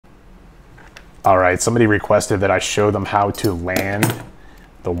All right, somebody requested that I show them how to land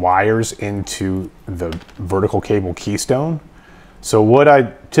the wires into the vertical cable keystone. So what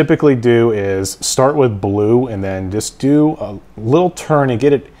I typically do is start with blue and then just do a little turn and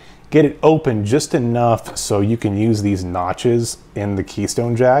get it open just enough so you can use these notches in the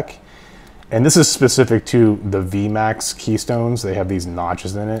keystone jack. And this is specific to the VMAX keystones. They have these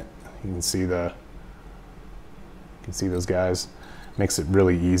notches in it. You can see those guys. Makes it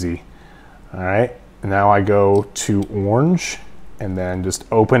really easy. All right, now I go to orange and then just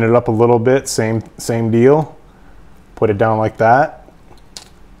open it up a little bit, same deal. Put it down like that.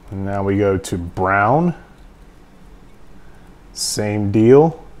 And now we go to brown, same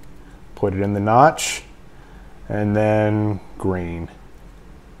deal. Put it in the notch, and then green.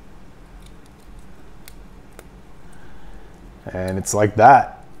 And it's like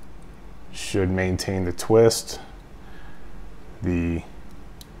that. Should maintain the twist. The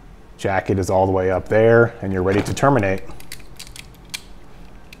jacket is all the way up there, and you're ready to terminate.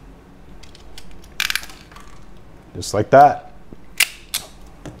 Just like that.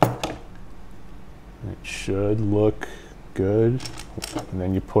 It should look good. And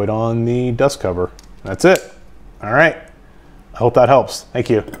then you put on the dust cover. That's it. All right. I hope that helps. Thank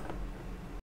you.